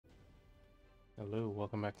Hello,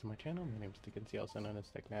 welcome back to my channel. My name is Deacon, also known as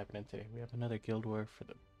TechNavin, and today we have another Guild War for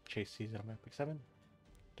the Chase season of Epic 7.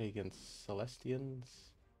 Today against Celestians.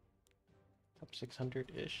 Top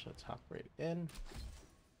 600-ish. Let's hop right in.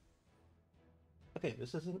 Okay,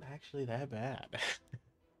 this isn't actually that bad.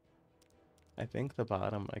 I think the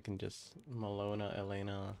bottom I can just Malona,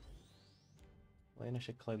 Elena. Elena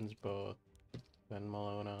should cleanse both. Then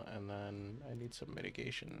Malona, and then I need some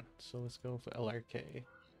mitigation. So let's go for LRK.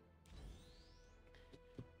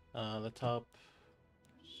 The top,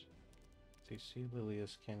 CC,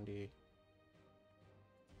 Lilius, Candy.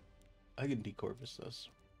 I can decorvus this.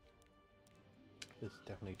 This is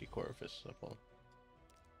definitely decorvusable.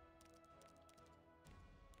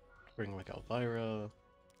 Bring like Elvira.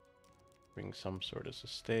 Bring some sort of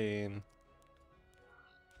sustain.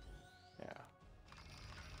 Yeah.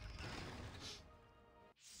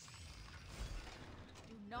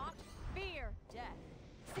 Do not fear death.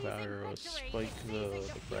 Elvira, spike the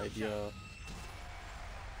Radia.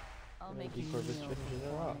 I'll make you decorvus kneel finishes it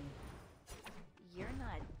for off. me. You're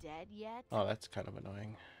not dead yet. Oh, that's kind of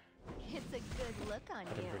annoying. It's a good look on I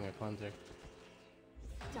didn't you. bring a cleanser.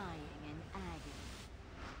 Dying in agony.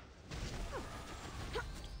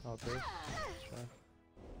 Oh, this. Sure.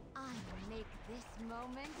 I make this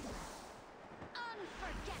moment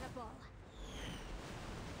unforgettable.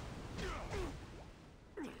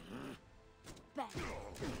 Best.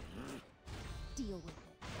 Deal with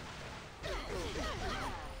it.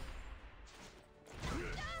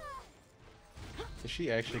 Is she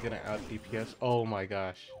actually gonna out DPS? Oh my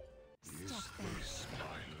gosh. Is this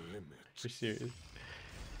my limit? You're serious?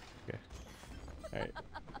 Okay. Alright.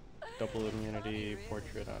 Double immunity,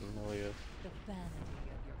 portrait on Lilius. The vanity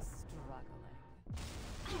of your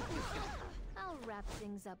struggling. I'll wrap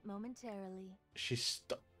things up momentarily. She's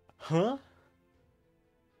stuck. Huh?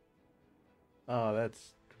 Oh,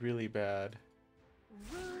 that's really bad.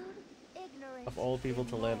 Rude, ignorant. Of all people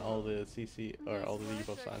to land all the CC or Nice all the work,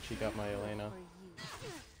 debuffs on, or she got my trouble Elena. for you.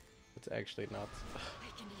 It's actually nuts. I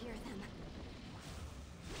can hear them.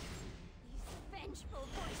 These vengeful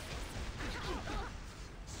voices.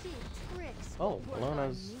 Cheap tricks. Oh, work on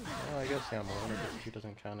Melona's. me. Oh, I guess yeah, Melona she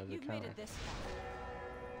doesn't count as a You've made counter. it this far.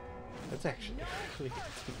 That's actually really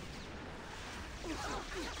good.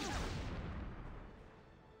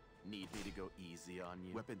 Need me to go easy on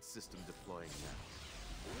you? Weapon system deploying now.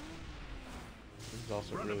 This is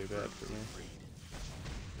also really bad for me.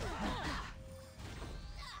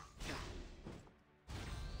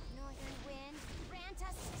 Northern wind, grant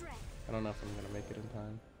us strength. I don't know if I'm gonna make it in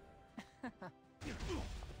time.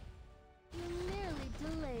 You merely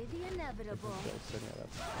delay the inevitable. Kill Senya,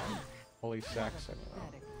 that's holy sack Senya.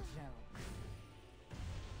 Pathetic joke.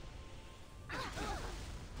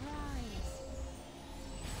 Rise.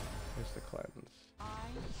 Here's the cleanse. I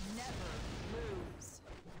never lose.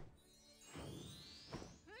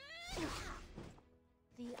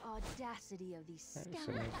 The audacity of these Alright,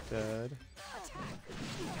 scoundrels. Senya's dead.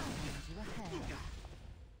 You ahead.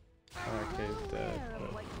 RK's dead, Aware of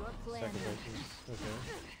but what you're planning. sacrifices. Okay.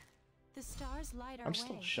 The stars light our I'm way.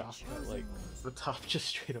 still the shocked that chosen like ones. the top just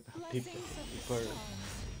straight up out Blessings of the before. stars.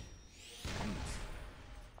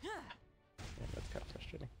 Yeah, that's kind of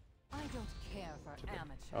frustrating. I don't care for Okay.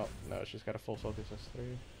 amateurs. Oh no, she's got a full focus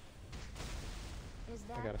S3. Is I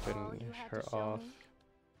that gotta all you finish had her to show off. me?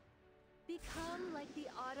 Become like the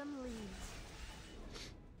autumn leaves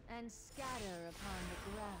and scatter upon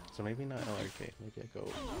the ground. So maybe not LRK, maybe I go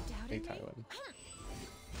You A doubting me? Taiwan.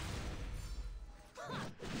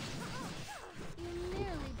 You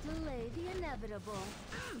merely delay the inevitable.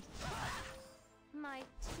 My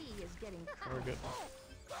tea is getting We're cold. good.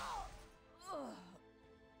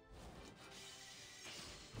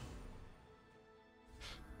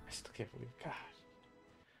 I still can't believe, gosh.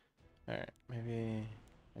 Alright, maybe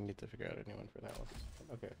I need to figure out a new one for that one.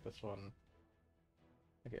 Okay, this one.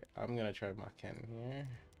 Okay, I'm gonna try Maken here.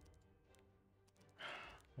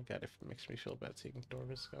 My god, if it makes me feel bad seeing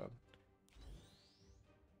Dorvis gone.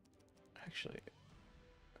 Actually,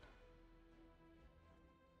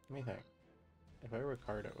 let me think. If I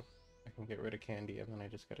Ricardo, I can get rid of Candy and then I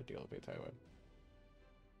just gotta deal with Taiwan.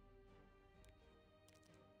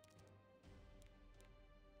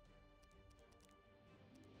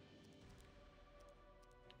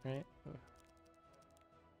 Right?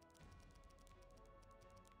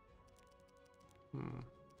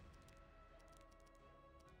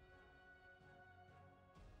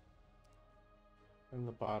 In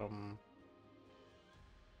the bottom,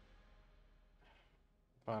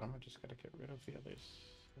 I just gotta get rid of the others.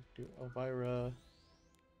 Let's do Elvira.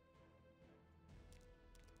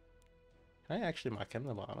 Can I actually mock him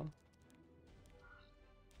the bottom?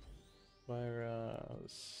 Elvira.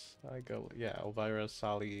 I go, yeah, Elvira,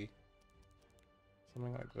 Sally,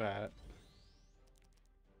 something like that.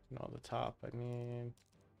 And on the top, I mean,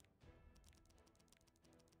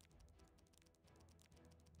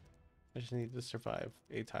 I just need to survive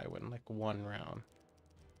a Tywin like one round.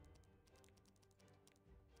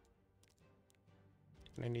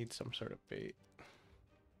 And I need some sort of bait.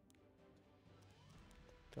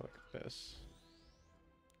 Go like this.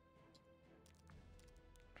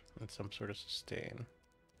 And some sort of sustain.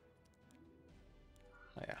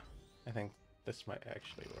 Oh yeah, I think this might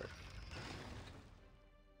actually work.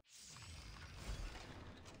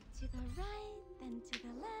 To the right, then to the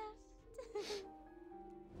left.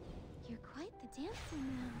 You're quite the dancer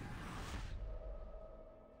now.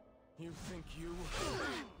 You think you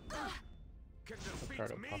can defeat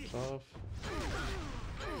Ricardo me? pops off.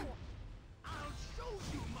 I'll show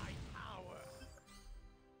you my power.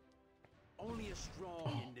 Only a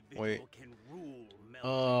strong individual wait. can rule Melody.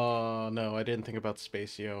 Oh no, I didn't think about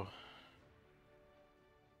Spacio.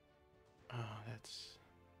 Oh,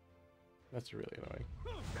 that's really annoying.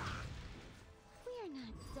 We're not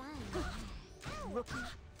done yet. Rookie.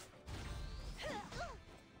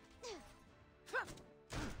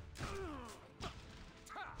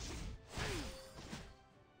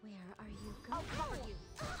 Where are you I'll going? cover you.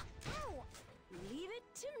 Leave it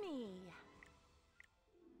to me.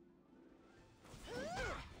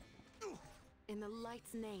 In the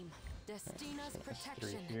light's name, Destina's That's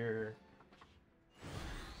protection. 3 here.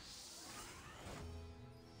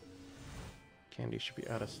 Candy should be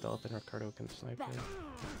out of stealth and Ricardo can snipe her.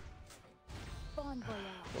 Bon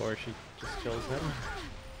voyage. Or she just kills him.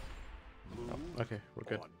 Oh, okay, we're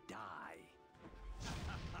good. Or die.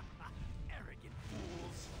 Arrogant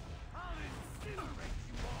fools. I'll incinerate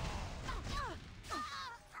you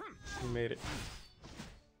all. We made it.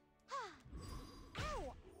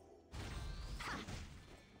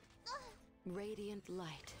 Radiant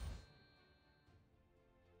light.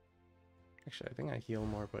 Actually, I think I heal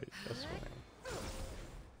more by just swing.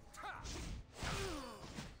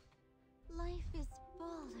 Life is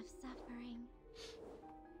full of suffering.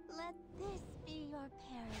 Let this be your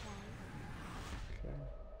paradise. Okay.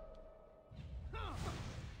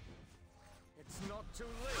 It's not too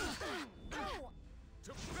late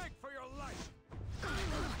to beg for your life.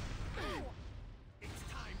 It's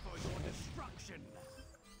time for your destruction.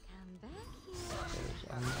 Come back here. There's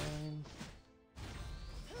online.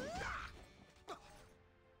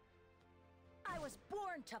 I was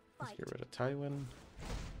born to Let's fight. get rid of Tywin.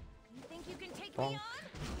 You think you can take Bonk. me on?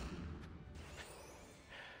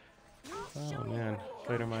 I'll show Oh you man, what I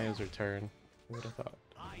Fighter got. Maya's return. Who would have thought?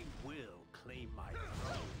 I will claim my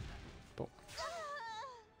throne. Boom.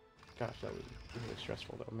 Gosh, that was really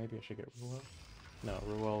stressful though. Maybe I should get Ruel. No,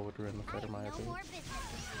 Ruel would ruin the I Fighter have Maya no thing. more business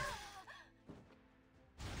with you.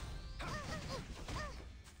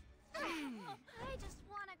 I just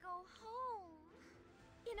want to go home.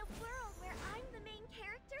 In a world where I'm the main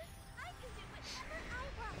character, I can do whatever I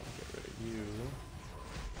want. Get rid of you.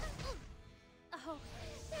 Oh,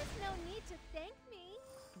 there's no need to thank me.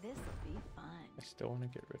 This'll be fun. I still want to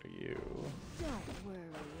get rid of you. Don't worry.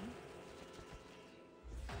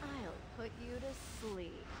 I'll put you to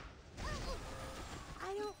sleep.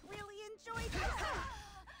 I don't really enjoy this.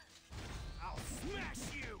 I'll smash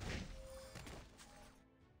you.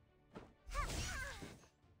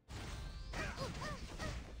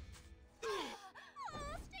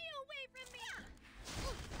 Oh, stay away from me.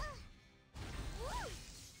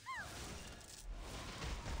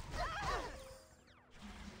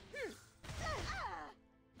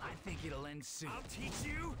 I think it'll end soon. I'll teach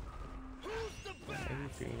you. Who's the best? Maybe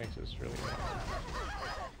Phoenix is really bad.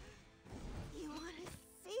 You want to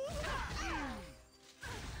see?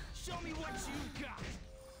 Show me what you got.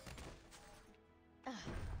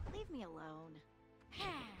 Leave me alone.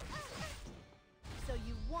 So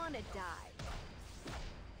you want to die?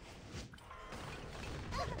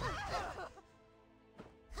 I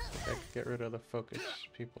could get rid of the focus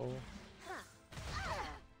people.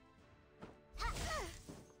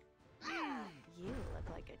 You look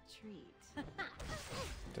like a treat.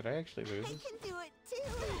 Did I actually lose I this? can do it too.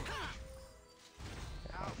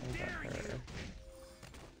 Yeah, I got her.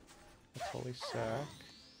 That's holy sack.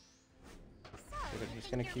 Okay, they're just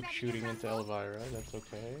gonna keep shooting into Elvira. That's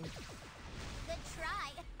okay. Good try.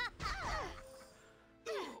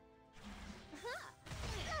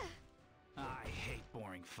 I hate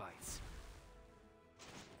boring fights.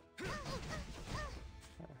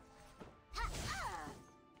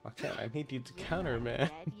 Okay, I need you to You're counter, not man.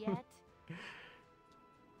 dead yet?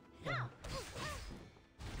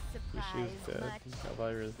 She's Surprise dead. much?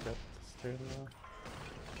 Elvira's dead this turn now.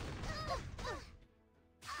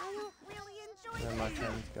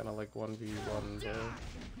 It's gonna like 1v1 the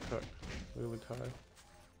Lulukai.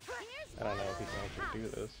 I don't know if he can actually do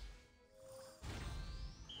this.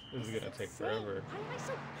 This is gonna take forever. Why am I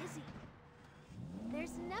so busy?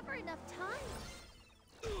 There's never enough time.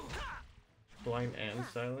 Blind and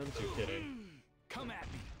silence? You're kidding. Come at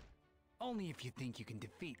me. Only if you think you can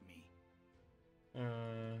defeat me.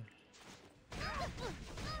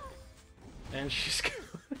 And she's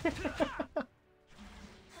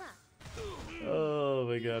oh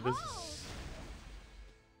my god, this is...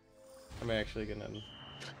 I'm actually gonna...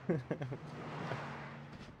 Hey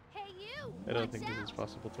you! I don't watch think this is out.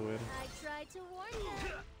 possible to win. I tried to warn you.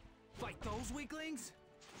 Fight those weaklings?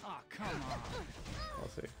 Aw, come on. I'll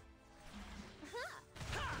see.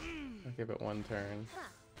 I'll give it one turn.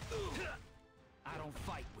 I don't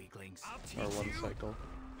fight weaklings. I'll teach Or one you. cycle.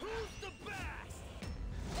 Who's the best?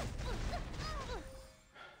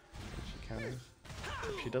 If she counters.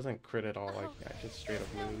 If she doesn't crit at all, I just straight up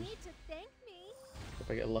No lose. need to thank me. If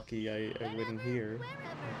I get lucky, I win here. Wherever.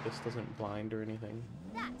 If this doesn't blind or anything,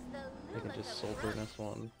 That's the I can just soul Luluka burn this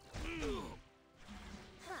one.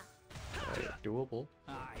 Huh. Doable.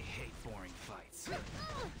 I hate boring fights.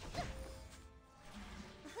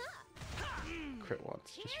 Crit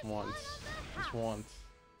once. Just once. Just once.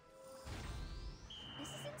 This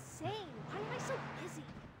is insane. Why am I so busy?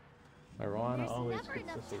 My Roana There's always never gets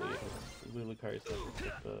enough this elite. Lulucari's never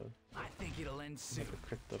crit the... I think it'll end soon. Never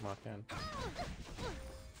crit the Makan.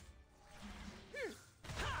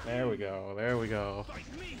 There we go. There we go.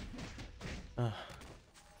 Fight me.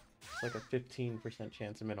 It's like a 15%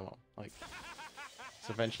 chance minimum. Like, it's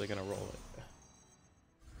eventually gonna roll it.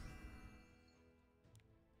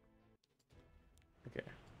 Okay.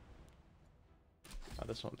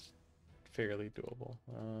 This one's fairly doable.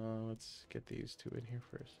 Let's get these two in here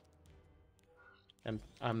first. And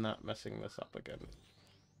I'm not messing this up again.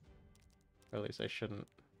 Or at least I shouldn't.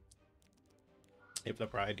 If the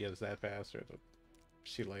Bride is that fast or the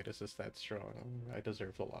Celitis is that strong, I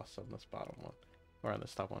deserve the loss on this bottom one. Or on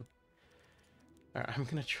this top one. Alright, I'm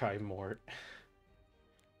gonna try Mort.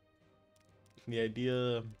 The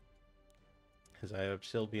idea is I have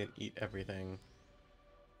Sylvian eat everything,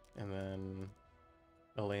 and then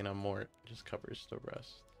Elena Mort just covers the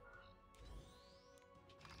rest.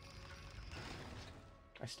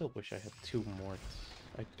 I still wish I had 2 Morts.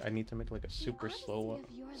 I need to make like a super slow one.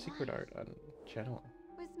 Secret art on channel.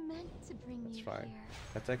 Was meant to bring That's you fine. here.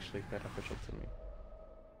 That's actually beneficial to me.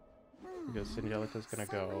 Because Angelica's gonna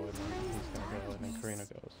go, and then he's gonna go, and then Karina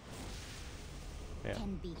goes. Yeah,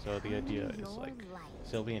 so the idea is like,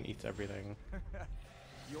 Sylvian eats everything,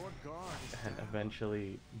 Your guard is and down.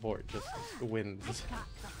 eventually Bort just wins. Got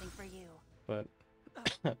something for you. But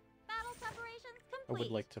Battle preparations I complete.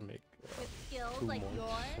 would like to make With skills 2 like Morts.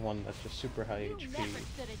 yours, One that's just super high you HP, never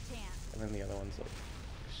stood a chance. and then the other one's like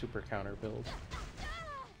super counter build.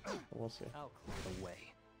 We'll see. I'll clear the way.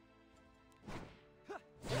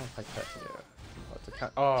 Oh, Pipette, yeah. Oh, it's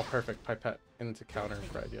a oh, perfect. Pipette into counter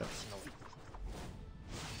Bride, yes.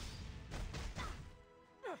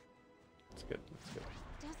 It's good, it's good.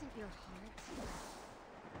 Doesn't your heart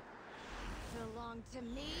belong to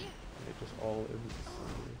me? They just all into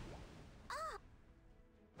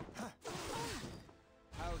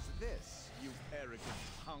How's this, you arrogant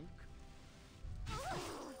punk? We're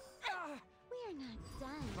not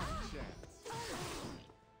done. Chance.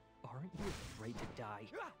 Aren't you afraid to die?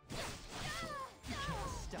 You can't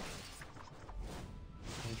stop.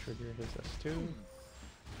 and trigger his S2.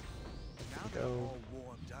 Now Go. they're all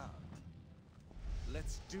warmed up.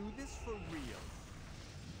 Let's do this for real.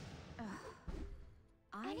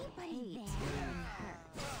 I hate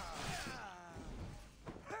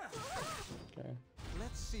Okay,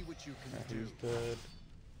 Let's see what you can do. he's dead.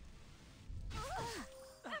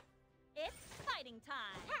 It's fighting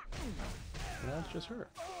time. Now it's just her.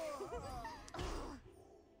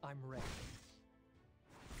 I'm ready.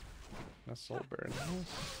 That's soul burn.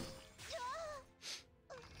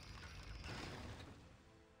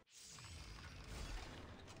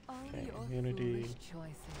 All Okay, your immunity. foolish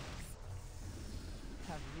choices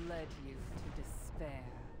have led you to despair.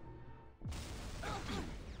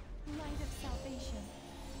 Light of salvation.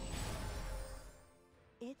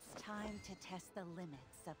 It's time to test the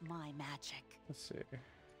limits of my magic. Let's see.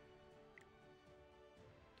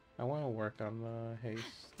 I want to work on the haste.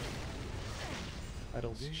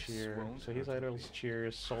 Idle's This cheer. won't So he's hurt a Idle's bit.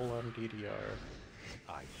 cheer, soul on DDR.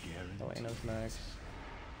 I guarantee. Elena's next.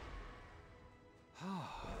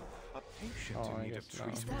 A patient Oh, I in need guess of not.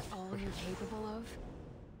 Is treatment. that all you're capable of?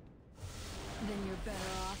 Then you're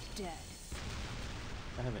better off dead.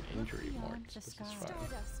 I have an injury beyond more. the This is sky. fine.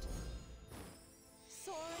 Stardust.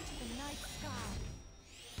 Soar into the night sky.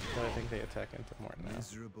 So I think they attack into more now.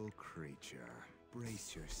 Miserable creature,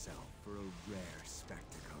 brace yourself for a rare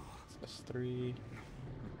spectacle. That's 3.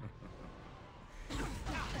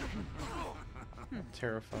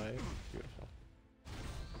 Terrified. Beautiful.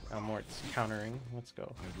 Now Mort's countering. Let's go.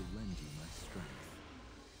 I will lend you my strength.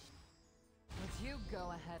 Would you go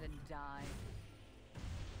ahead and die?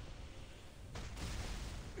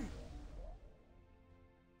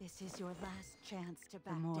 This is your last chance to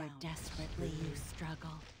back down. The more desperately you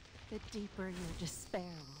struggle, the deeper your despair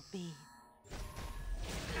will be.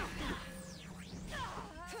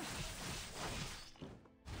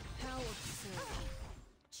 How absurd.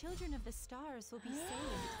 Children of the stars will be saved.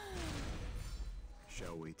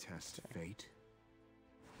 Shall we test fate?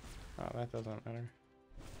 Oh, that doesn't matter.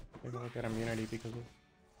 Maybe we'll get immunity because of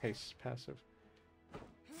haste passive.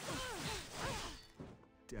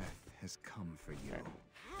 Death has come for you. Right.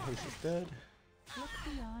 Haste is dead. Look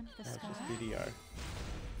beyond the That's sky. just DDR.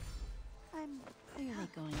 I'm clearly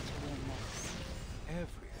going to win this.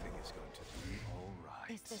 Everything is going to be all right.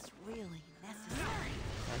 Is this really necessary?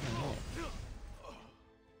 I don't know.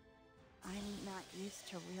 I'm not used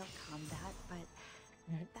to real combat, but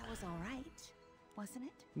that was all right, wasn't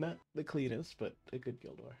it? Not the cleanest, but a good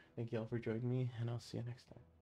guild war. Thank you all for joining me, and I'll see you next time.